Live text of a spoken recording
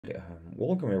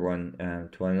Welcome everyone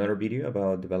to another video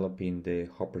about developing the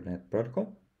HOPR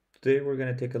protocol. Today we're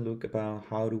going to take a look about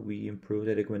how do we improve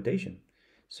the documentation.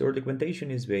 So our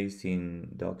documentation is based in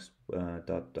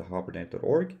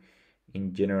docs.hoppernet.org.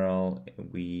 In general,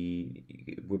 we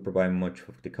provide much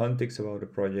of the context about the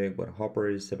project, what Hopper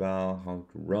is about, how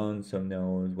to run some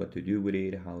nodes, what to do with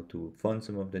it, how to fund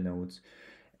some of the nodes,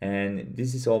 and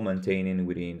this is all maintained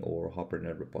within our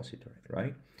HOPR repository,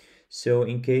 right? So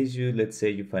in case let's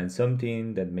say you find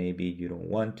something that maybe you don't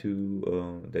want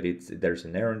to, there's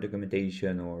an error in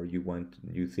documentation, or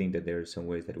you think that there are some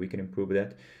ways that we can improve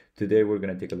that. Today we're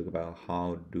going to take a look about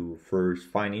how to first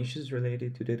find issues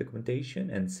related to the documentation,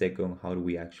 and second, how do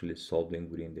we actually solve them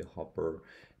within the Hopper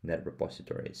net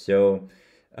repository. So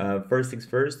first things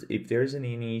first, if there's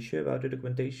any issue about the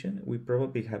documentation, we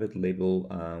probably have it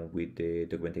labeled with the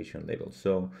documentation label.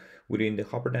 So within the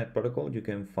HOPRnet protocol, you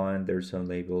can find there's some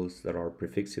labels that are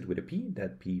prefixed with a P.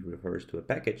 That P refers to a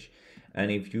package.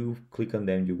 And if you click on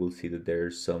them, you will see that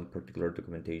there's some particular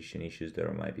documentation issues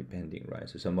that might be pending, right?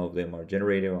 So some of them are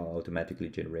generated or automatically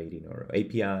generating, or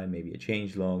API, maybe a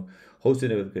change log, hosted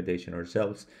documentation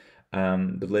ourselves.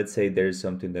 But let's say there's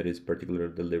something that is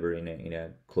particularly delivered in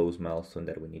a close milestone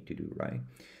that we need to do, right?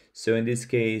 So in this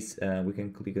case, we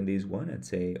can click on this one and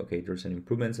say, okay, there's some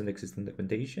improvements on the existing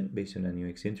documentation based on a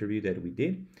UX interview that we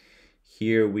did.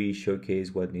 Here we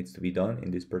showcase what needs to be done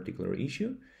in this particular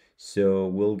issue. So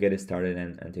we'll get started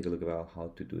and take a look about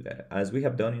how to do that. As we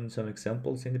have done in some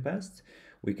examples in the past,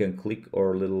 we can click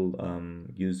our little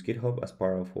use GitHub as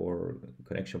part of our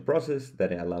connection process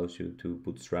that allows you to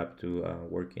bootstrap to a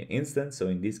working instance. So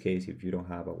in this case, if you don't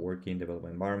have a working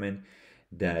development environment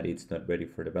that it's not ready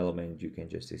for development, you can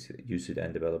just use it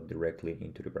and develop directly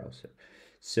into the browser.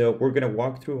 So we're going to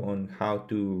walk through on how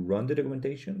to run the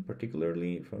documentation,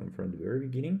 particularly from the very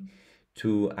beginning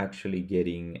to actually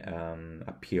getting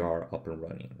a PR up and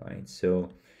running, right? So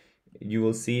you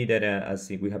will see that as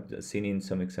we have seen in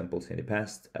some examples in the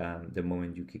past, the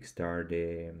moment you kickstart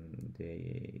the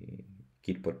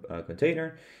Git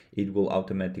container, it will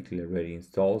automatically already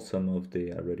install some of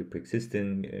the already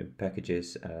pre-existing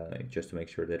packages just to make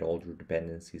sure that all your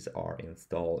dependencies are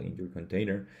installed in your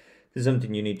container. This is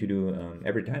something you need to do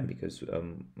every time, because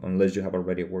unless you have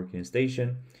already a working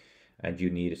station, and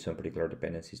you need some particular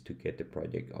dependencies to get the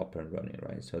project up and running,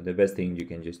 right? So the best thing you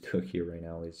can just do here right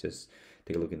now is just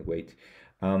take a look and wait.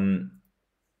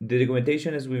 The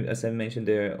documentation, as I mentioned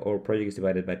there, our project is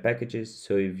divided by packages.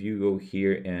 So if you go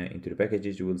here into the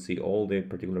packages, you will see all the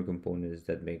particular components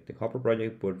that make the HOPR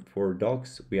project. But for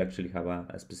docs, we actually have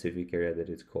a specific area that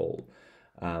is called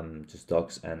just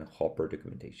docs and HOPR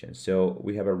documentation. So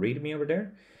we have a README over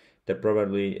there that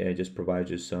probably just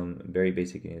provides you some very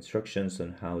basic instructions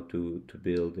on how to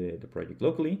build the project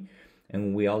locally.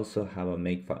 And we also have a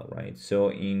makefile, right? So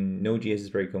in Node.js, it's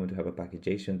very common to have a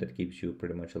packaging that gives you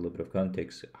pretty much a little bit of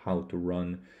context, how to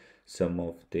run some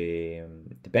of the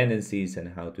dependencies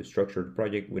and how to structure the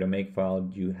project. With a makefile,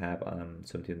 you have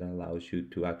something that allows you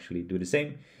to actually do the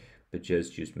same, but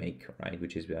just use make, right?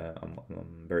 Which is a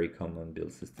very common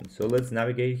build system. So let's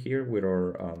navigate here with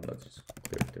our, let's just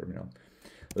clear the terminal.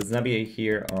 Let's navigate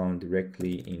here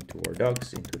directly into our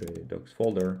docs, into the docs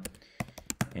folder,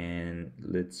 and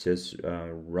let's just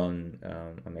run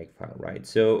a makefile, right?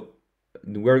 So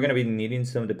we're going to be needing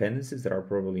some dependencies that are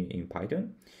probably in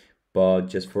Python, but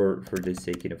just for the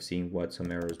sake of seeing what some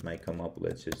errors might come up,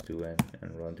 let's just do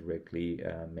and run directly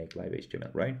make live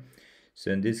HTML, right?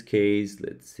 So in this case,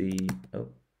 let's see. Oh,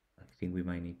 I think we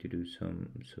might need to do some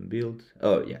build.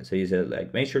 Oh yeah, so you said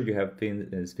like make sure you have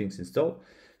things installed.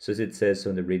 So as it says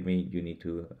on the README, you need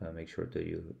to make sure that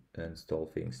you install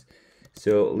things.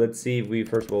 So let's see if we,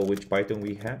 first of all, which Python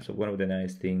we have. So one of the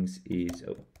nice things is,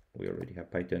 oh, we already have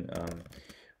Python.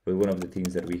 But one of the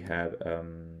things that we have,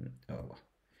 oh,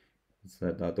 it's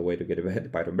not the way to get the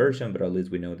Python version, but at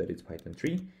least we know that it's Python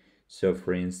 3. So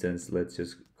for instance, let's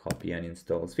just copy and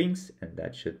install Sphinx, and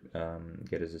that should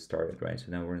get us started, right? So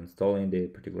now we're installing the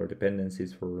particular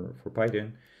dependencies for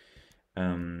Python.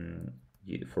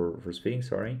 For Sphinx,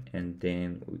 sorry, and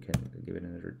then we can give it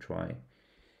another try.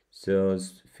 So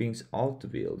Sphinx auto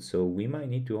build. So we might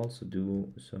need to also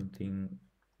do something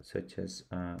such as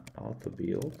auto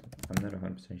build. I'm not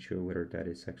 100% sure whether that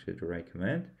is actually the right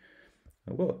command.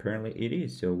 Well, apparently it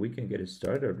is. So we can get it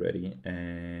started already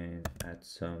and add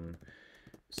some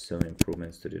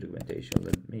improvements to the documentation.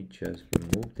 Let me just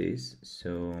remove this.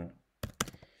 So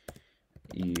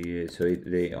yeah, so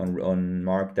on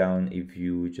Markdown, if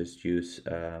you just use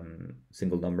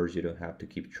single numbers, you don't have to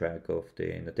keep track of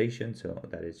the notation. So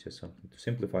that is just something to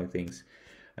simplify things.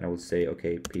 and I will say,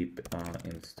 okay, pip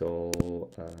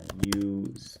install new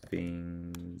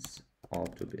Sphinx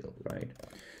auto build, right?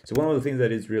 So one of the things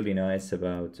that is really nice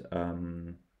about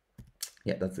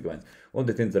yeah, that's the one. One of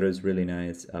the things that is really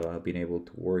nice about being able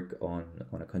to work on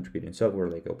a contributing software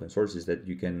like open source is that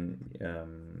you can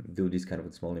do these kind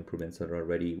of small improvements that are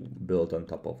already built on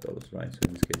top of those, right? So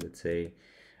in this case, let's say,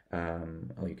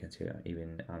 oh, you can see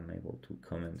even I'm able to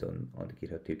comment on the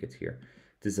GitHub tickets here.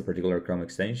 This is a particular Chrome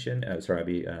extension,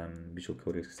 Visual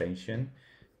Code extension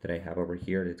that I have over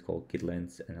here. It's called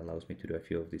GitLens and allows me to do a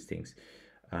few of these things.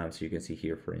 So you can see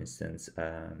here, for instance,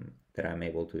 that I'm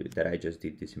able to, that I just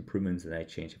did these improvements and I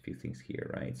changed a few things here,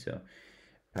 right? So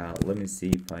let me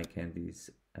see if I can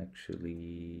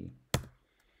actually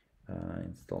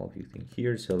install a few things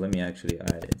here. So let me actually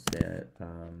add instead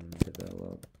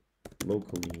develop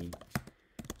locally,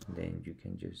 then you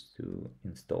can just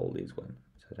install this one.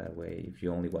 So that way, if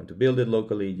you only want to build it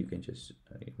locally, you can just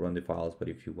run the files. But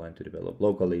if you want to develop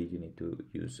locally, you need to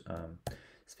use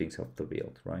Sphinx auto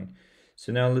build, right?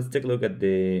 So now let's take a look at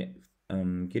the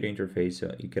Git interface.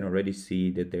 So you can already see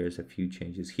that there's a few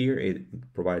changes here.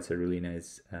 It provides a really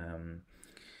nice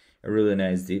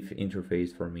diff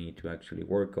interface for me to actually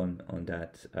work on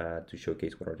that to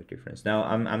showcase what are the differences. Now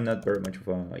I'm not very much of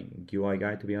a UI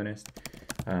guy, to be honest.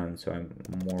 So I'm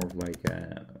more of like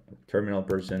a terminal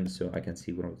person, so I can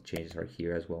see what all the changes are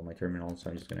here as well, my terminal. So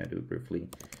I'm just gonna do briefly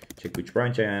check which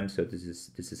branch I am. So this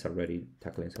is already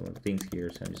tackling some of the things here.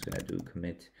 So I'm just gonna do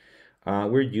commit.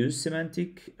 We're use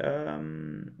semantic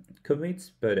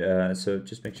commits, but so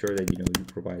just make sure that you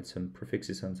provide some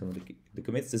prefixes on some of the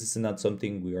commits. This is not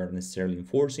something we are necessarily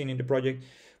enforcing in the project,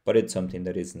 but it's something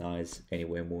that is nice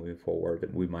anyway moving forward,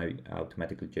 and we might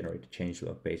automatically generate a change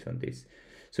log based on this.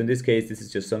 So in this case, this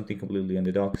is just something completely on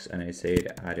the docs, and I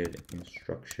said added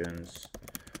instructions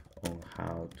on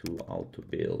how to auto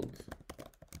build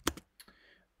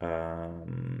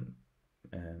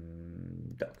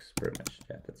docs, pretty much.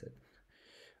 Yeah, that's it.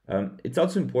 It's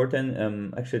also important.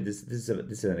 Actually, this is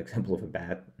an example of a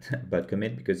bad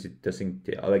commit, because it doesn't,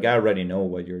 like, I already know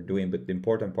what you're doing, but the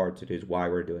important part is why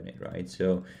we're doing it, right?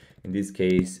 So in this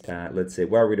case, let's say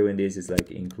why we're doing this is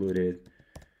like included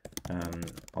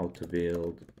auto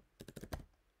build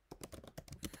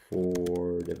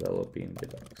for developing the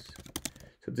docs.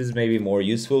 So this is maybe more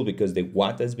useful because the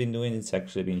what has been doing, it's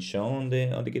actually been shown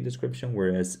on the Git description,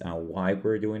 whereas why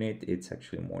we're doing it, it's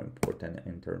actually more important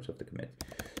in terms of the commit.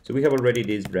 So we have already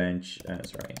this branch,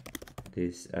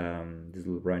 this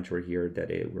little branch over here that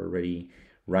we're already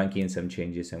ranking some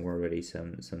changes, and we're already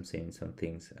seeing some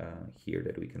things here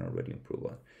that we can already improve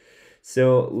on.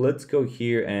 So let's go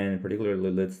here, and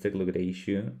particularly let's take a look at the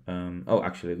issue. Oh,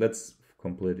 actually, let's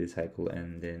complete this cycle,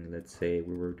 and then let's say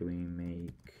we were doing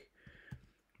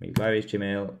make live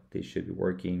HTML. This should be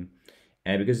working,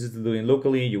 and because it's doing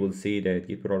locally, you will see that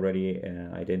Git already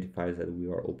identifies that we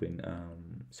are open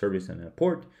service on a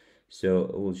port, so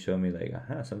it will show me like,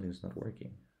 aha, something's not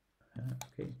working.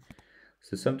 Okay,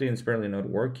 so something is apparently not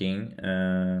working.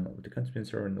 The contributing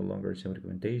server no longer same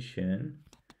documentation,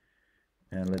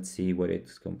 and let's see what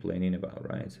it's complaining about,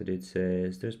 right? So it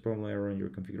says there's problem error in your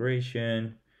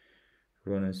configuration.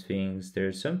 Run as things.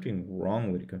 There's something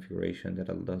wrong with the configuration that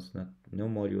does not no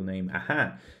module name.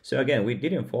 Aha! So again, we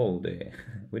didn't follow the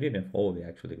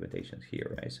actual documentations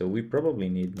here, right? So we probably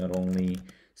need not only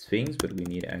Sphinx, but we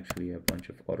need actually a bunch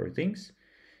of other things.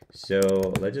 So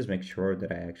let's just make sure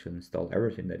that I actually install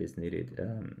everything that is needed.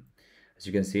 As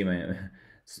you can see, my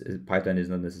Python is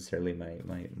not necessarily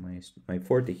my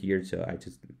forte here, so I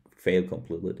just failed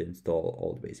completely to install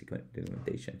all the basic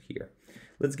documentation here.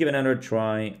 Let's give it another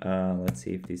try. Let's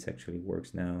see if this actually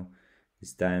works now.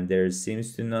 This time there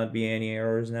seems to not be any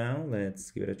errors now. Let's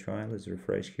give it a try. Let's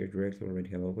refresh here directly. Already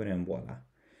have open, and voila.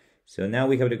 So now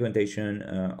we have documentation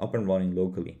up and running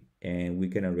locally, and we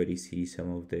can already see some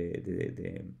of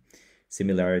the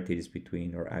similarities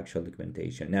between our actual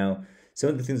documentation. Now, some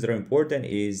of the things that are important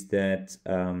is that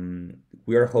currently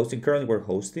we're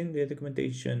hosting the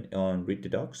documentation on Read the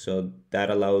Docs, so that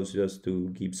allows us to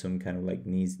give some kind of like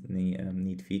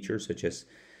neat features, such as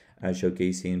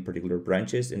showcasing particular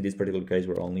branches. In this particular case,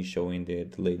 we're only showing the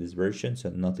latest version, so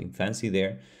nothing fancy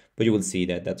there. But you will see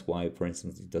that that's why, for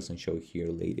instance, it doesn't show here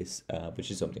latest,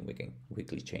 which is something we can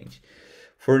quickly change.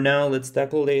 For now, let's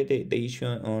tackle the issue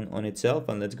on itself,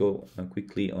 and let's go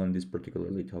quickly on these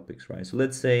particularly topics, right? So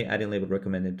let's say adding label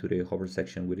recommended to the HOPR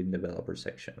section within the developer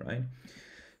section, right?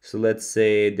 So let's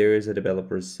say there is a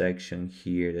developer section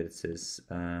here that says,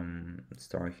 let's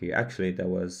start here. Actually, that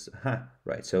was,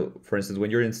 right. So for instance,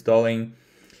 when you're installing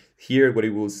Here, what it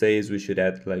will say is we should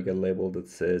add like a label that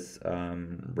says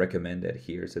recommended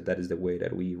here. So that is the way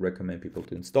that we recommend people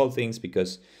to install things,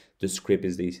 because the script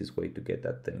is the easiest way to get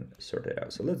that thing sorted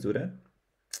out. So let's do that.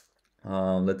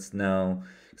 Let's now,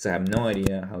 because I have no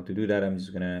idea how to do that, I'm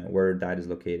just gonna, where that is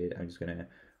located, I'm just gonna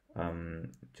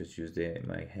just use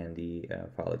my handy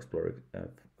file explorer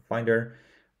finder.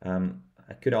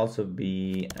 I could also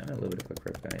be, I'm a little bit of a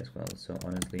crap guy as well, so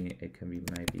honestly it can be,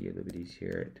 might be a little bit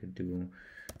easier to do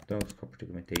docs, HOPR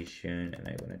documentation, and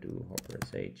I want to do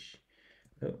HOPR sh.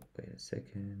 Oh, wait a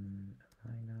second,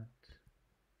 am I not?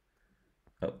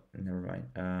 Oh, never mind.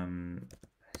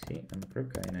 See, I'm a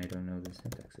prep guy and I don't know the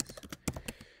syntaxes.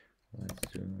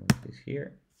 Let's do this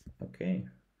here. Okay.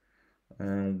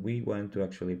 We want to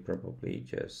actually probably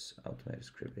just automate a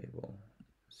script table.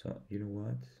 So you know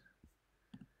what?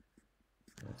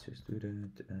 Let's just do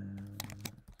that.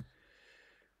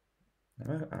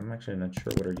 I'm actually not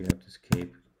sure whether you have to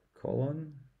escape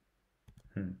colon.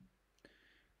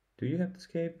 Do you have to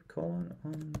escape colon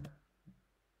on?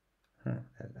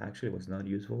 That actually was not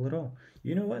useful at all.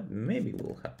 You know what? Maybe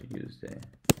we'll have to use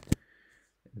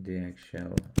the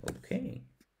actual. Okay.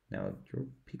 Now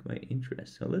you pique my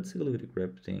interest. So let's take a look at the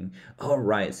grep thing. All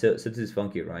right. So this is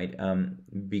funky, right?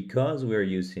 Because we're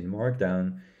using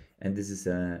Markdown, and this is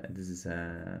a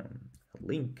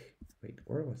link. Wait,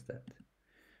 where was that?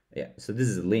 Yeah. So this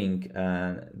is a link.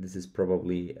 This is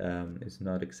probably it's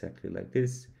not exactly like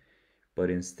this,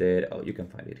 but instead, oh, you can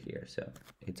find it here. So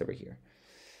it's over here.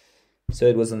 So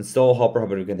it was install HOPR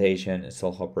documentation,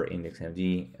 install HOPR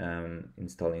index.md,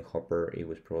 installing HOPR, it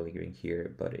was probably given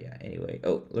here, but yeah, anyway.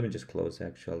 Oh, let me just close the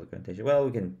actual documentation. Well,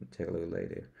 we can take a look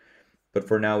later. But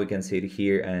for now, we can see it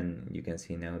here, and you can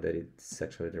see now that it's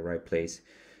actually the right place.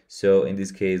 So in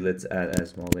this case, let's add a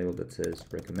small label that says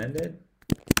recommended,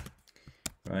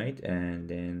 right? And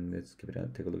then let's give it a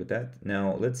take a look at that.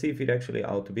 Now, let's see if it actually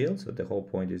auto-builds. So the whole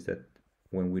point is that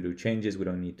when we do changes, we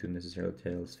don't need to necessarily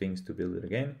tell Sphinx to build it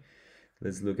again.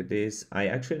 Let's look at this. I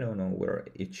actually don't know where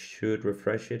it should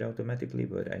refresh it automatically,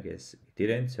 but I guess it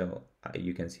didn't. So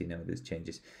you can see now this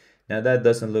changes. Now that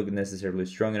doesn't look necessarily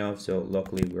strong enough. So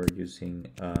luckily we're using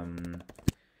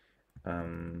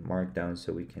Markdown,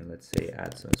 so we can, let's say,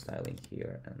 add some styling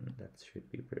here, and that should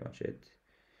be pretty much it.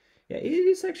 Yeah, it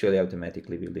is actually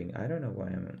automatically building. I don't know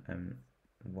why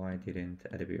why I didn't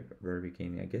at the very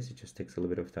beginning. I guess it just takes a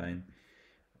little bit of time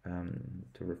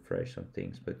to refresh some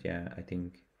things. But yeah, I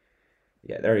think.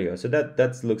 Yeah, there you go. So that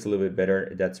looks a little bit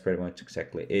better. That's pretty much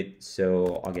exactly it.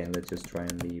 So again, let's just try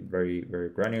and be very, very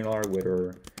granular with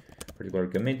our particular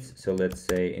commits. So let's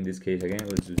say in this case, again,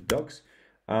 let's do docs.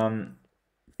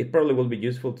 It probably will be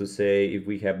useful to say if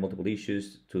we have multiple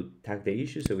issues to tag the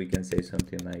issue. So we can say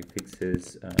something like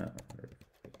fixes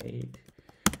 8.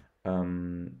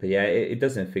 But yeah, it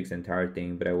doesn't fix the entire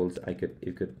thing, but I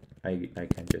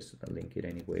can just link it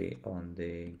anyway on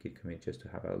the Git commit just to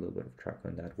have a little bit of track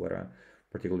on that, what I'm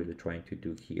particularly trying to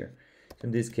do here. So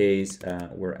in this case,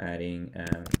 we're adding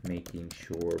making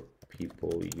sure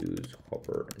people use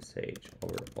HOPR sh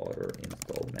over other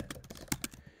install methods.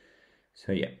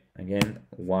 So yeah, again,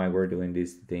 why we're doing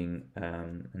this thing,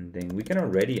 and then we can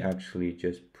already actually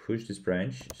just push this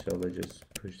branch. So let's just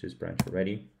push this branch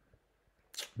already.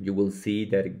 You will see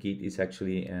that Git is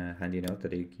actually handing out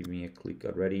that they give me a click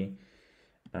already,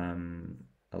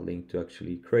 a link to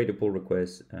actually create a pull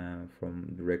request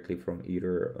directly from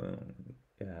either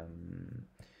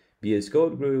VS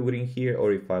Code within here,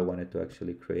 or if I wanted to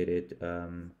actually create it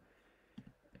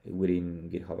within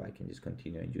GitHub, I can just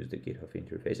continue and use the GitHub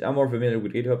interface. I'm more familiar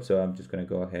with GitHub, so I'm just going to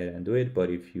go ahead and do it. But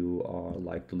if you are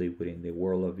like to live within the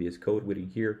world of VS Code within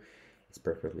here, it's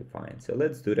perfectly fine. So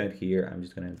let's do that here. I'm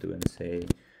just going to do and say,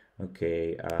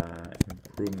 okay,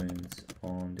 improvements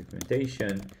on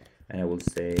documentation, and I will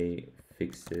say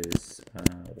fixes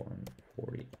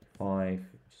 145.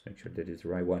 Just make sure that is the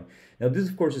right one. Now this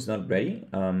of course is not ready,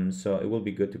 so it will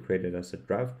be good to create it as a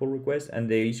draft pull request. And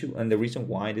the issue and the reason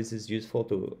why this is useful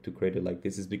to create it like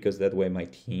this is because that way my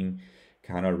team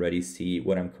can already see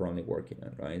what I'm currently working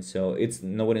on, right? So it's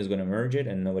nobody's going to merge it,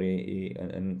 and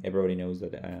everybody knows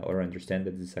that or understand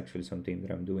that this is actually something that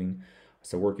I'm doing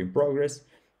as a work in progress.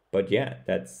 But yeah,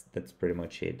 that's pretty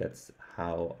much it. That's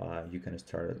how you can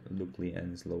start locally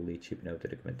and slowly chipping out the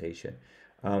documentation.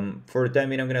 For the time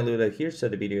being, I'm gonna leave that here so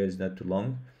the video is not too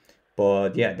long.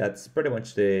 But yeah, that's pretty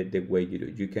much the way you do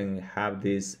it. You can have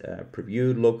this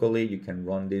previewed locally. You can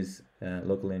run this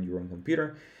locally on your own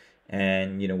computer,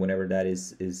 and you know, whenever that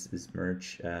is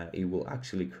merged, it will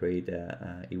actually create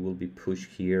it will be pushed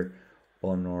here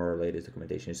on our latest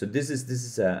documentation. So this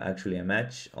is actually a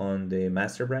match on the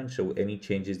master branch. So any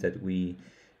changes that we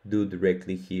do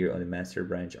directly here on the master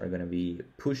branch are going to be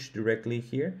pushed directly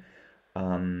here,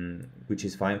 which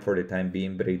is fine for the time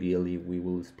being, but ideally we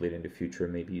will split in the future,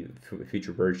 maybe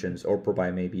future versions, or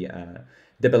provide maybe a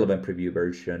development preview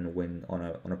version when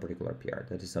on a particular PR.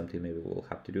 That is something maybe we'll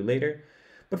have to do later.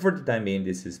 But for the time being,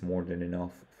 this is more than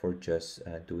enough for just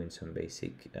doing some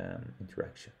basic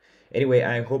interaction. Anyway,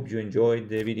 I hope you enjoyed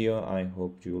the video. I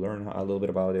hope you learned a little bit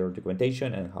about our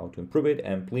documentation and how to improve it.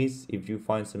 And please, if you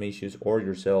find some issues or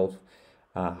yourself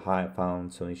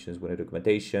found some issues with the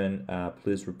documentation,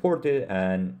 please report it.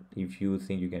 And if you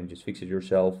think you can just fix it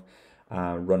yourself,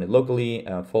 run it locally,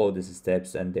 follow these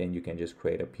steps, and then you can just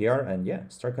create a PR and yeah,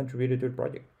 start contributing to the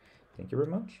project. Thank you very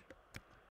much.